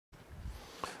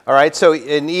All right, so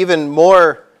an even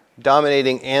more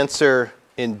dominating answer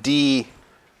in D.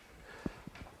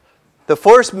 The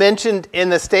force mentioned in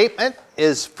the statement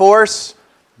is force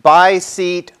by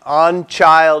seat on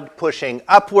child pushing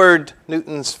upward.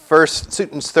 Newton's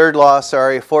third law,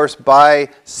 force by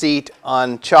seat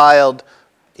on child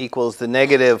equals the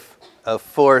negative of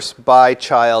force by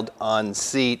child on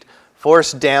seat.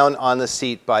 Force down on the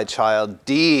seat by child.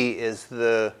 D is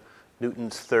the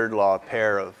Newton's third law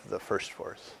pair of the first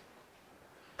force.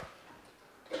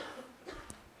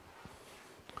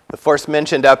 The force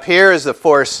mentioned up here is the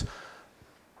force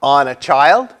on a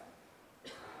child.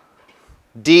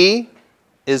 D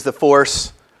is the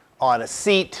force on a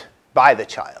seat by the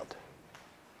child.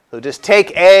 So just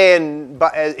take A and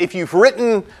if you've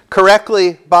written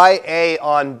correctly by A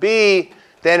on B,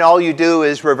 then all you do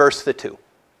is reverse the two.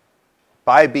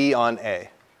 By B on A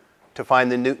to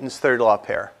find the Newton's third law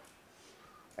pair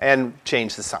and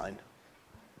change the sign.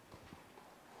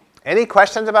 Any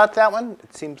questions about that one?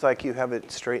 It seems like you have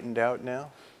it straightened out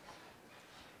now.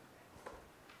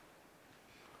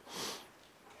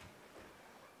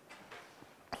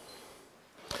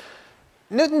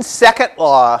 Newton's second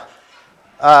law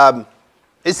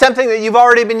is something that you've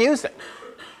already been using.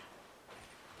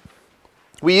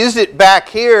 We used it back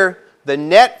here. The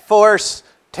net force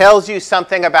tells you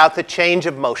something about the change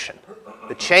of motion,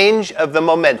 the change of the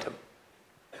momentum.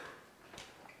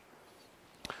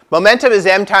 Momentum is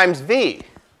m times v.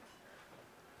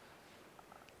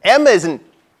 M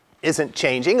isn't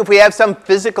changing. If we have some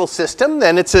physical system,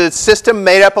 then it's a system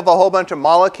made up of a whole bunch of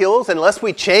molecules. Unless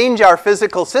we change our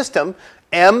physical system,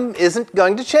 M isn't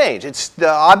going to change. It's the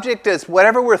object is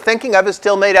whatever we're thinking of is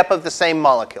still made up of the same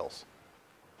molecules.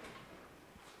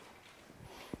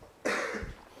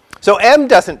 So M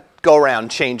doesn't go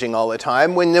around changing all the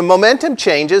time. When the momentum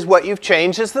changes, what you've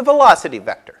changed is the velocity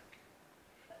vector.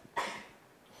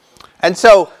 And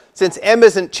so since M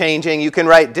isn't changing, you can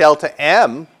write delta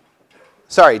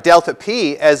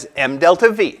P as M delta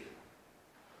V.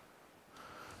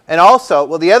 And also,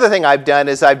 well, the other thing I've done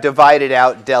is I've divided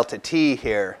out delta T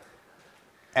here.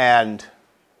 And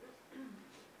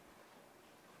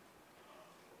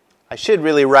I should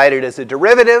really write it as a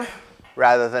derivative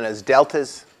rather than as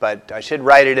deltas, but I should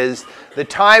write it as the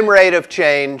time rate of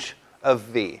change of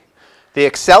V. The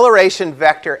acceleration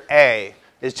vector A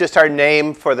is just our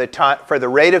name for the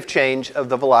rate of change of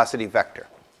the velocity vector.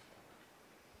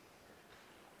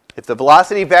 If the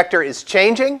velocity vector is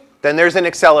changing, then there's an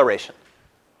acceleration.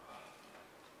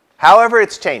 However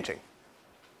it's changing.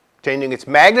 Changing its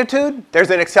magnitude, there's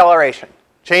an acceleration.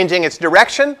 Changing its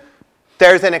direction,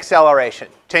 there's an acceleration.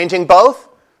 Changing both,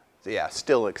 yeah,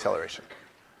 still acceleration.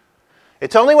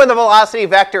 It's only when the velocity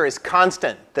vector is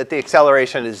constant that the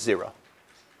acceleration is 0.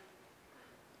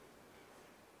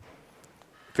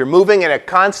 If you're moving at a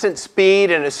constant speed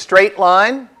in a straight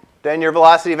line, then your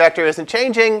velocity vector isn't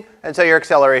changing, and so your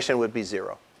acceleration would be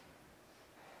 0.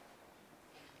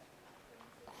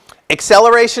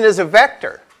 Acceleration is a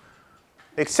vector.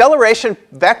 The acceleration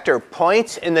vector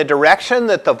points in the direction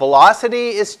that the velocity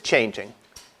is changing.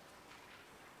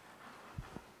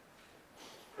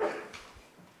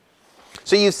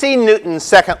 So you've seen Newton's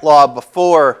second law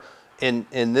before in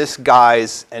this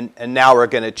guise, and now we're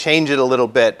going to change it a little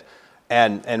bit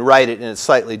and write it in a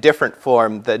slightly different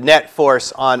form. The net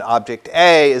force on object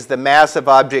A is the mass of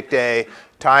object A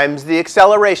times the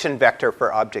acceleration vector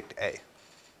for object A.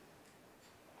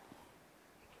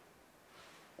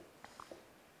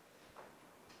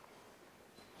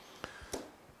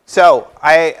 So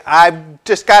I've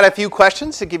just got a few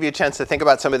questions to give you a chance to think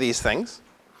about some of these things.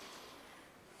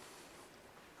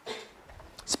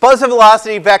 Suppose the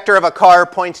velocity vector of a car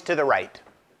points to the right.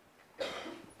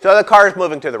 So the car is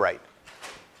moving to the right.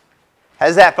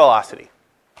 Has that velocity.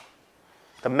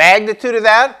 The magnitude of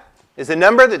that is a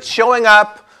number that's showing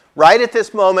up right at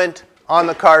this moment on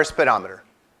the car's speedometer.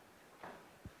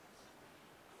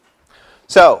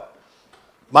 So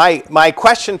my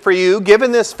question for you,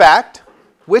 given this fact,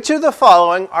 which of the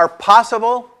following are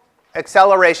possible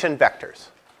acceleration vectors?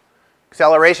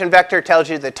 Acceleration vector tells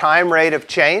you the time rate of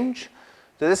change.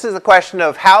 So this is a question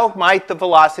of how might the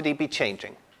velocity be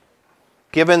changing?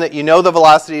 Given that you know the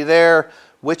velocity there,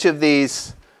 which of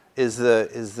these is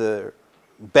the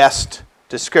best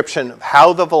description of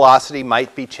how the velocity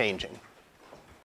might be changing?